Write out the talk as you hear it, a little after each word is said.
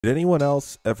Did anyone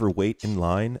else ever wait in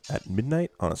line at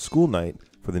midnight on a school night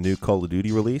for the new Call of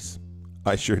Duty release?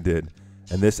 I sure did,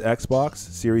 and this Xbox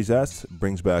Series S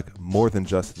brings back more than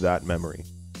just that memory.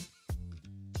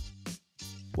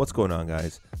 What's going on,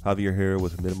 guys? Javier here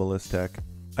with Minimalist Tech.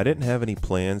 I didn't have any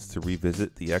plans to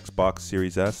revisit the Xbox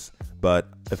Series S, but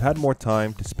I've had more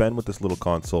time to spend with this little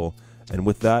console, and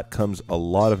with that comes a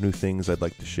lot of new things I'd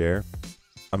like to share.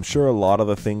 I'm sure a lot of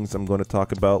the things I'm going to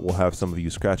talk about will have some of you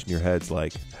scratching your heads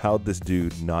like, how'd this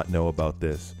dude not know about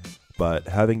this? But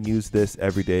having used this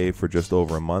every day for just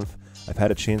over a month, I've had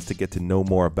a chance to get to know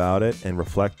more about it and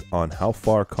reflect on how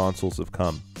far consoles have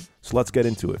come. So let's get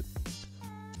into it.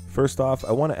 First off,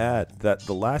 I want to add that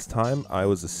the last time I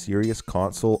was a serious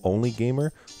console-only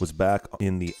gamer was back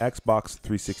in the Xbox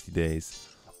 360 days.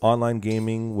 Online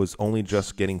gaming was only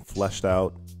just getting fleshed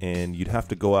out, and you'd have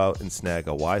to go out and snag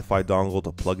a Wi-Fi dongle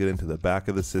to plug it into the back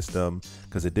of the system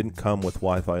because it didn't come with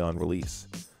Wi-Fi on release.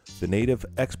 The native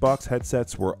Xbox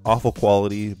headsets were awful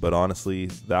quality, but honestly,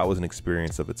 that was an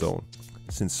experience of its own.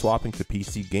 Since swapping to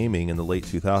PC gaming in the late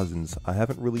 2000s, I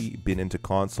haven't really been into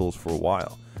consoles for a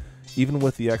while. Even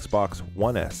with the Xbox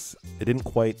One S, it didn't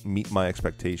quite meet my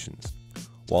expectations.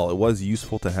 While it was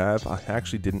useful to have, I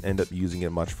actually didn't end up using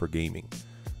it much for gaming.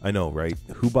 I know, right?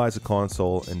 Who buys a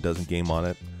console and doesn't game on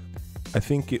it? I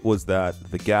think it was that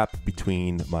the gap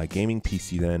between my gaming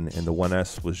PC then and the One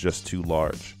S was just too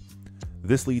large.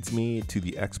 This leads me to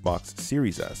the Xbox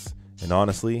Series S, and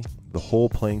honestly, the whole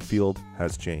playing field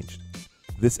has changed.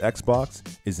 This Xbox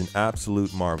is an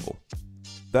absolute marvel.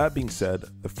 That being said,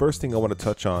 the first thing I want to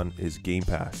touch on is Game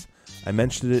Pass. I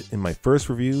mentioned it in my first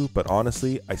review, but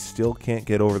honestly, I still can't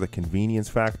get over the convenience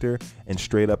factor and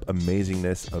straight up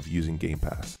amazingness of using Game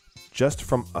Pass. Just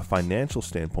from a financial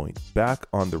standpoint, back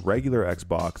on the regular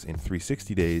Xbox in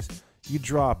 360 days, you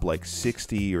drop like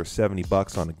 60 or 70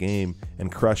 bucks on a game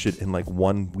and crush it in like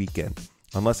one weekend,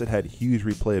 unless it had huge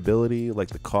replayability like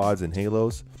the CODs and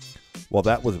Halos. While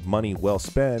that was money well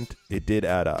spent, it did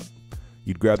add up.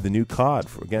 You'd grab the new COD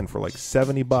for like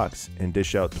 70 bucks and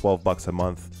dish out 12 bucks a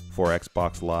month for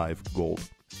Xbox Live Gold.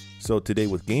 So today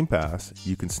with Game Pass,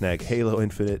 you can snag Halo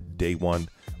Infinite day one,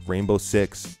 Rainbow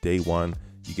Six day one,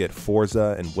 you get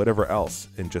Forza and whatever else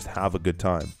and just have a good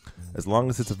time. As long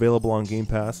as it's available on Game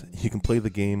Pass, you can play the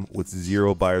game with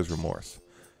zero buyer's remorse.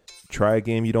 Try a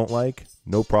game you don't like?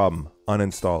 No problem,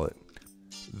 uninstall it.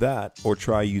 That, or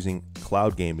try using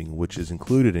cloud gaming, which is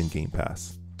included in Game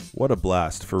Pass. What a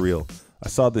blast, for real. I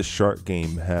saw this Shark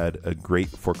game had a great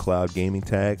for cloud gaming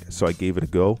tag, so I gave it a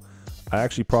go. I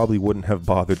actually probably wouldn't have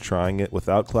bothered trying it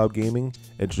without cloud gaming.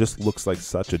 It just looks like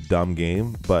such a dumb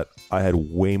game, but I had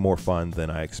way more fun than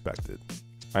I expected.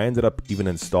 I ended up even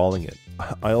installing it.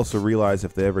 I also realized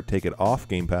if they ever take it off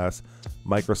Game Pass,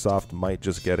 Microsoft might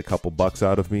just get a couple bucks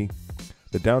out of me.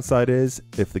 The downside is,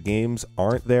 if the games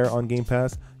aren't there on Game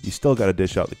Pass, you still gotta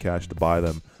dish out the cash to buy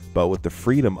them. But with the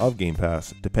freedom of Game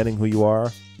Pass, depending who you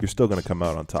are, you're still going to come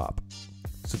out on top.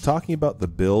 So talking about the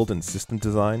build and system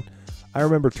design, I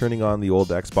remember turning on the old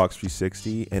Xbox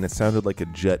 360 and it sounded like a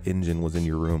jet engine was in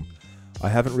your room. I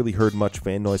haven't really heard much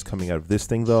fan noise coming out of this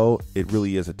thing though, it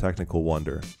really is a technical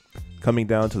wonder. Coming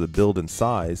down to the build and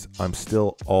size, I'm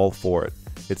still all for it.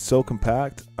 It's so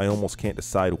compact, I almost can't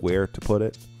decide where to put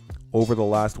it. Over the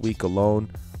last week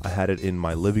alone, I had it in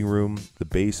my living room, the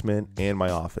basement, and my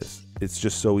office. It's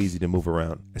just so easy to move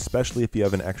around, especially if you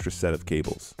have an extra set of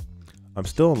cables. I'm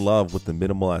still in love with the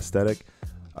minimal aesthetic.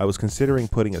 I was considering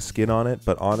putting a skin on it,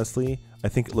 but honestly, I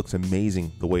think it looks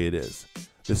amazing the way it is.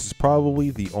 This is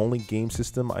probably the only game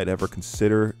system I'd ever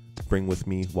consider to bring with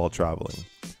me while traveling.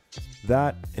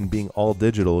 That, and being all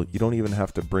digital, you don't even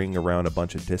have to bring around a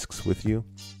bunch of discs with you.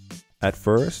 At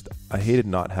first, I hated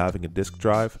not having a disk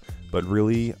drive, but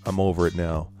really, I'm over it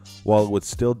now. While it would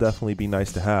still definitely be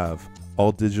nice to have,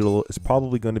 all digital is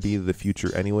probably going to be the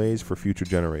future anyways for future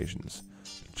generations.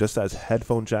 Just as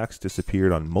headphone jacks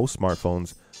disappeared on most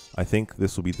smartphones, I think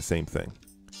this will be the same thing.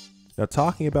 Now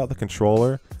talking about the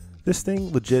controller, this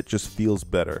thing legit just feels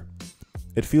better.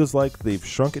 It feels like they've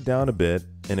shrunk it down a bit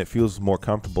and it feels more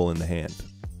comfortable in the hand.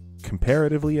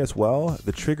 Comparatively as well,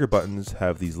 the trigger buttons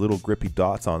have these little grippy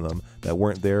dots on them that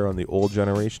weren't there on the old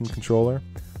generation controller.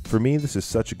 For me, this is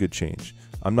such a good change.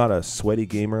 I'm not a sweaty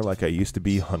gamer like I used to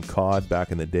be on COD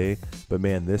back in the day, but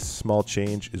man, this small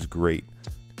change is great.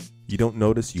 You don't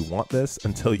notice you want this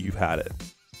until you've had it.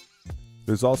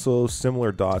 There's also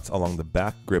similar dots along the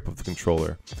back grip of the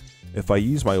controller. If I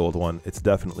use my old one, it's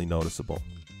definitely noticeable.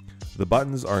 The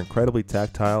buttons are incredibly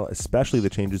tactile, especially the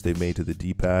changes they've made to the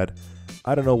D-pad.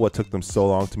 I don't know what took them so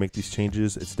long to make these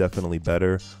changes, it's definitely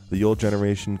better. The old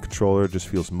generation controller just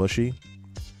feels mushy.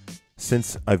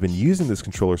 Since I've been using this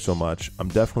controller so much, I'm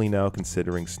definitely now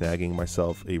considering snagging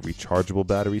myself a rechargeable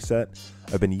battery set.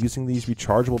 I've been using these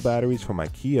rechargeable batteries from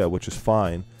IKEA, which is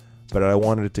fine, but I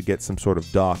wanted to get some sort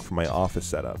of dock for my office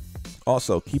setup.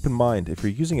 Also, keep in mind, if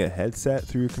you're using a headset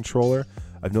through your controller,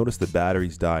 I've noticed the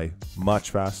batteries die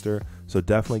much faster, so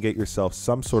definitely get yourself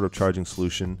some sort of charging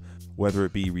solution, whether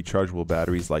it be rechargeable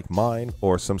batteries like mine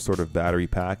or some sort of battery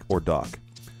pack or dock.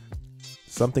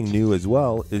 Something new as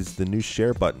well is the new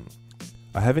share button.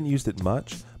 I haven't used it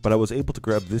much, but I was able to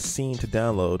grab this scene to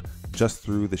download just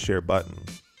through the share button.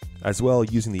 As well,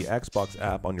 using the Xbox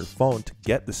app on your phone to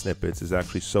get the snippets is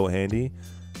actually so handy.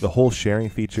 The whole sharing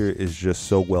feature is just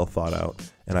so well thought out,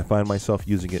 and I find myself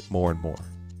using it more and more.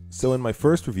 So in my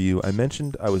first review, I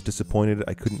mentioned I was disappointed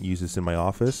I couldn't use this in my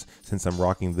office since I'm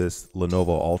rocking this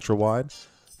Lenovo Ultra Wide.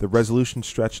 The resolution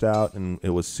stretched out and it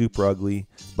was super ugly,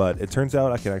 but it turns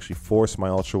out I can actually force my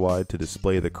Ultra Wide to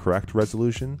display the correct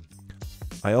resolution.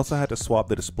 I also had to swap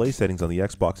the display settings on the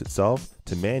Xbox itself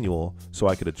to manual so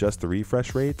I could adjust the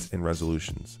refresh rates and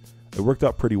resolutions. It worked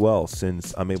out pretty well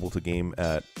since I'm able to game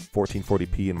at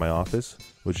 1440p in my office,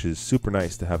 which is super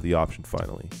nice to have the option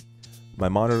finally. My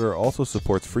monitor also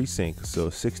supports FreeSync, so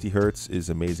 60Hz is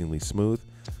amazingly smooth.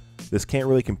 This can't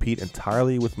really compete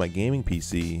entirely with my gaming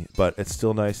PC, but it's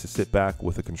still nice to sit back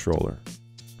with a controller.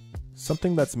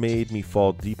 Something that's made me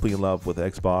fall deeply in love with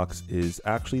Xbox is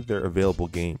actually their available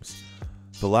games.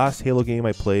 The last Halo game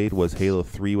I played was Halo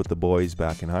 3 with the boys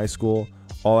back in high school.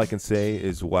 All I can say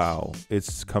is wow,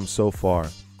 it's come so far.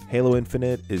 Halo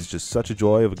Infinite is just such a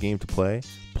joy of a game to play,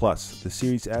 plus the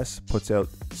Series S puts out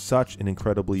such an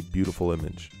incredibly beautiful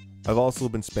image. I've also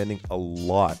been spending a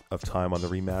lot of time on the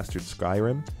remastered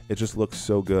Skyrim. It just looks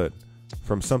so good.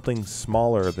 From something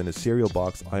smaller than a cereal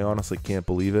box, I honestly can't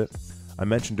believe it. I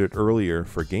mentioned it earlier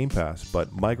for Game Pass,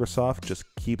 but Microsoft just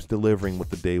keeps delivering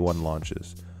with the day one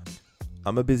launches.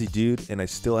 I'm a busy dude and I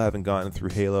still haven't gotten through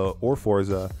Halo or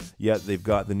Forza, yet they've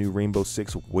got the new Rainbow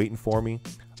Six waiting for me.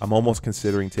 I'm almost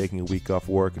considering taking a week off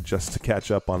work just to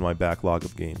catch up on my backlog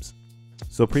of games.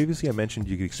 So previously I mentioned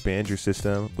you could expand your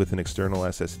system with an external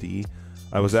SSD.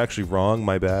 I was actually wrong,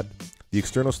 my bad. The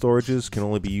external storages can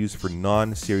only be used for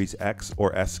non-Series X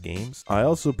or S games. I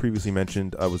also previously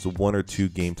mentioned I was a one or two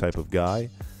game type of guy.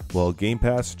 Well, Game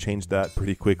Pass changed that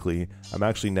pretty quickly. I'm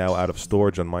actually now out of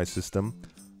storage on my system.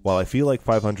 While I feel like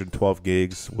 512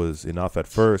 gigs was enough at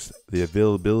first, the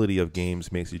availability of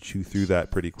games makes you chew through that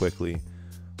pretty quickly.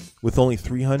 With only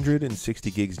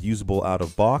 360 gigs usable out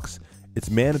of box,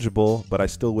 it's manageable, but I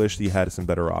still wish they had some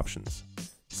better options.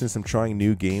 Since I'm trying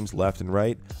new games left and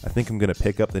right, I think I'm going to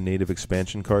pick up the native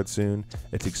expansion card soon.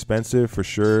 It's expensive for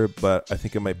sure, but I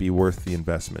think it might be worth the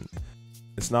investment.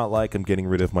 It's not like I'm getting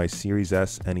rid of my Series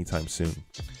S anytime soon.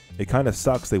 It kind of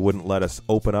sucks they wouldn't let us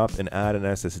open up and add an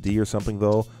SSD or something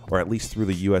though, or at least through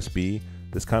the USB.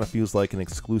 This kind of feels like an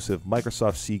exclusive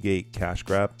Microsoft Seagate cash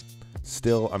grab.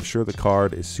 Still, I'm sure the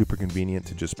card is super convenient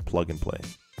to just plug and play.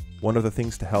 One of the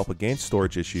things to help against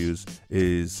storage issues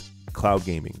is cloud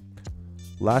gaming.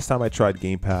 Last time I tried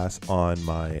Game Pass on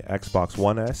my Xbox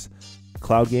One S,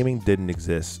 cloud gaming didn't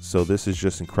exist, so this is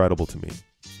just incredible to me.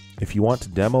 If you want to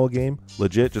demo a game,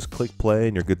 legit just click play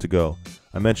and you're good to go.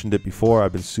 I mentioned it before,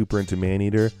 I've been super into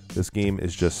Maneater. This game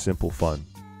is just simple fun.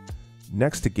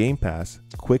 Next to Game Pass,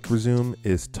 Quick Resume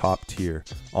is top tier.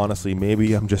 Honestly,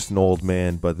 maybe I'm just an old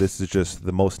man, but this is just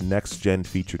the most next-gen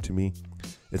feature to me.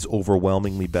 It's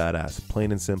overwhelmingly badass,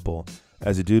 plain and simple.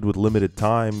 As a dude with limited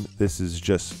time, this is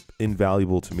just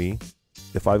invaluable to me.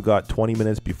 If I've got 20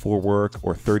 minutes before work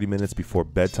or 30 minutes before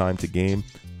bedtime to game,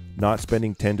 not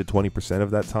spending 10 to 20%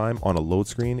 of that time on a load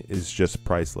screen is just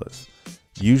priceless.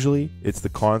 Usually, it's the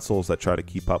consoles that try to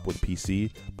keep up with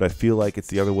PC, but I feel like it's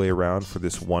the other way around for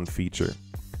this one feature.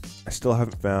 I still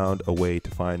haven't found a way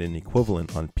to find an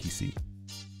equivalent on PC.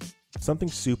 Something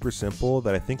super simple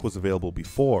that I think was available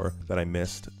before that I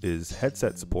missed is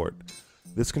headset support.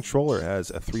 This controller has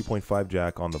a 3.5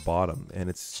 jack on the bottom, and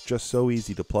it's just so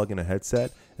easy to plug in a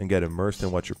headset and get immersed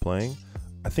in what you're playing.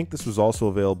 I think this was also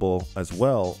available as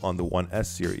well on the One S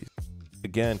series.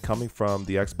 Again, coming from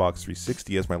the Xbox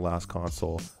 360 as my last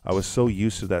console, I was so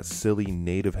used to that silly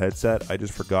native headset, I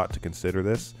just forgot to consider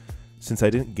this. Since I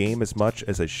didn't game as much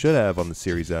as I should have on the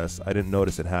Series S, I didn't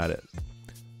notice it had it.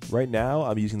 Right now,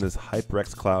 I'm using this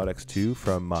HyperX Cloud X2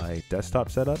 from my desktop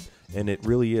setup, and it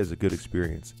really is a good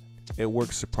experience. It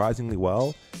works surprisingly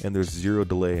well, and there's zero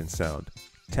delay in sound.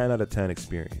 10 out of 10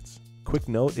 experience. Quick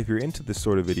note, if you're into this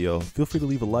sort of video, feel free to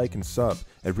leave a like and sub.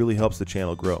 It really helps the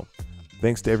channel grow.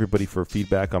 Thanks to everybody for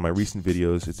feedback on my recent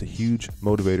videos. It's a huge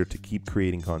motivator to keep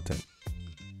creating content.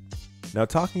 Now,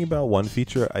 talking about one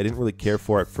feature I didn't really care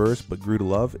for at first but grew to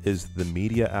love is the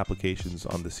media applications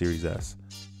on the Series S.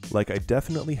 Like, I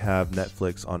definitely have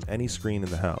Netflix on any screen in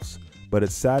the house, but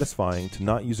it's satisfying to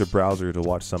not use a browser to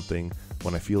watch something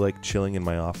when I feel like chilling in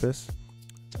my office.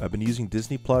 I've been using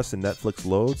Disney Plus and Netflix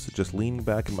loads, just leaning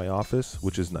back in my office,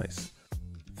 which is nice.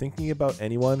 Thinking about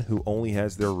anyone who only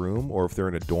has their room or if they're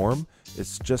in a dorm,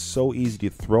 it's just so easy to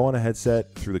throw on a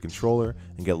headset through the controller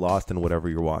and get lost in whatever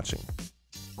you're watching.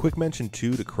 Quick mention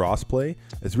too to crossplay.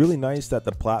 It's really nice that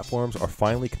the platforms are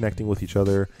finally connecting with each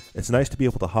other. It's nice to be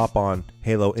able to hop on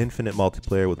Halo Infinite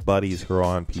multiplayer with buddies who are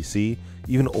on PC.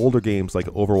 Even older games like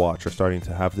Overwatch are starting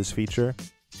to have this feature.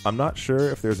 I'm not sure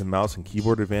if there's a mouse and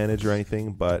keyboard advantage or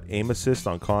anything, but aim assist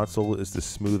on console is the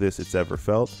smoothest it's ever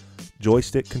felt.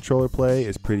 Joystick controller play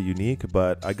is pretty unique,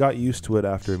 but I got used to it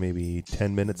after maybe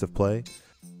 10 minutes of play.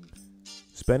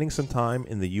 Spending some time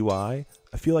in the UI,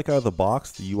 I feel like out of the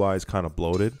box, the UI is kind of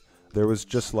bloated. There was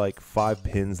just like 5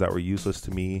 pins that were useless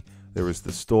to me. There was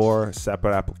the store,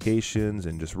 separate applications,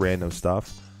 and just random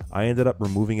stuff. I ended up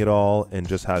removing it all and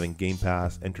just having Game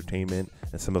Pass, entertainment,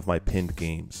 and some of my pinned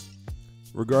games.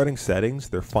 Regarding settings,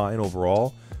 they're fine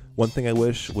overall. One thing I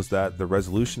wish was that the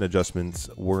resolution adjustments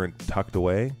weren't tucked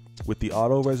away. With the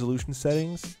auto resolution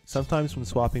settings, sometimes when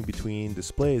swapping between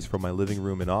displays from my living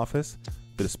room and office,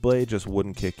 the display just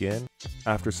wouldn't kick in.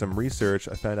 After some research,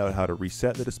 I found out how to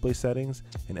reset the display settings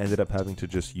and ended up having to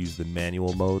just use the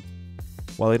manual mode.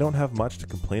 While I don't have much to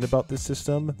complain about this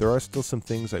system, there are still some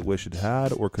things I wish it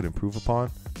had or could improve upon.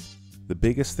 The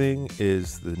biggest thing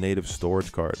is the native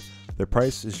storage card. Their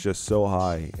price is just so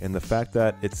high, and the fact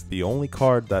that it's the only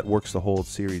card that works to hold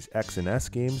Series X and S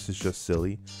games is just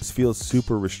silly. This feels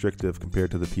super restrictive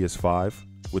compared to the PS5.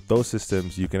 With those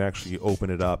systems, you can actually open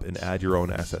it up and add your own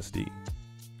SSD.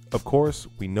 Of course,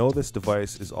 we know this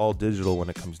device is all digital when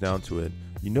it comes down to it.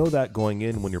 You know that going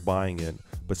in when you're buying it,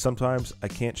 but sometimes I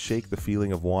can't shake the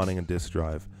feeling of wanting a disk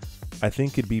drive. I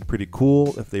think it'd be pretty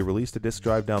cool if they released a disk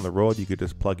drive down the road you could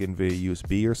just plug in via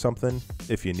USB or something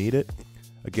if you need it.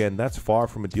 Again, that's far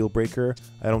from a deal breaker.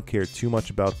 I don't care too much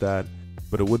about that,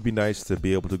 but it would be nice to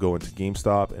be able to go into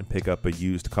GameStop and pick up a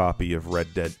used copy of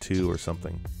Red Dead 2 or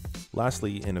something.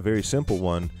 Lastly, and a very simple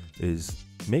one, is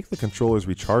make the controllers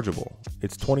rechargeable.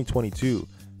 It's 2022.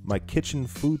 My kitchen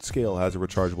food scale has a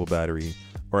rechargeable battery,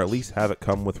 or at least have it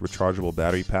come with rechargeable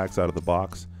battery packs out of the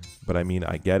box. But I mean,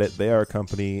 I get it, they are a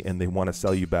company and they want to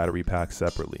sell you battery packs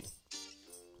separately.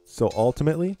 So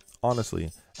ultimately,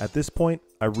 honestly, at this point,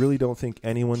 I really don't think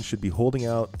anyone should be holding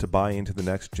out to buy into the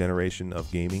next generation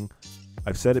of gaming.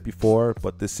 I've said it before,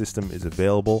 but this system is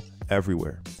available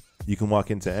everywhere. You can walk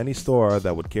into any store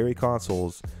that would carry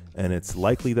consoles, and it's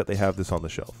likely that they have this on the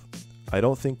shelf. I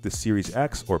don't think the Series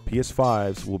X or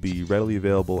PS5s will be readily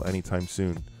available anytime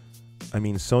soon. I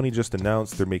mean, Sony just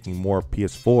announced they're making more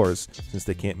PS4s since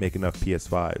they can't make enough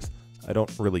PS5s. I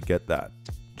don't really get that.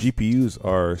 GPUs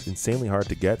are insanely hard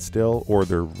to get still, or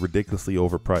they're ridiculously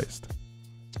overpriced.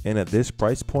 And at this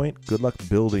price point, good luck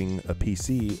building a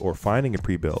PC or finding a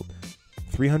pre-built.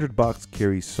 $300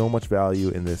 carries so much value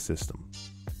in this system.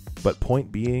 But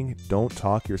point being, don't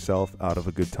talk yourself out of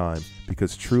a good time,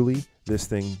 because truly, this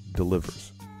thing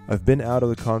delivers. I've been out of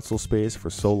the console space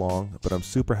for so long, but I'm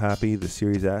super happy the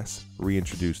Series S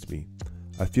reintroduced me.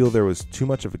 I feel there was too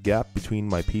much of a gap between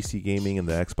my PC gaming and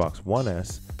the Xbox One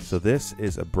S, so this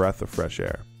is a breath of fresh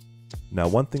air. Now,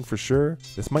 one thing for sure,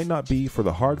 this might not be for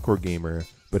the hardcore gamer,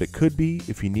 but it could be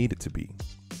if you need it to be.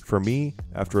 For me,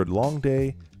 after a long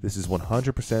day, this is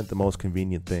 100% the most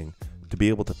convenient thing, to be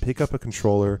able to pick up a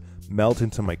controller, melt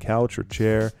into my couch or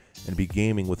chair, and be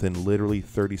gaming within literally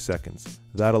 30 seconds.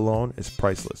 That alone is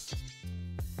priceless.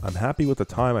 I'm happy with the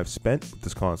time I've spent with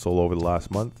this console over the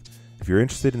last month. If you're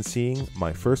interested in seeing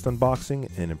my first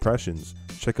unboxing and impressions,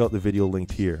 check out the video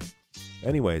linked here.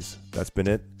 Anyways, that's been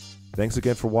it. Thanks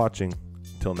again for watching.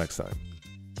 Until next time.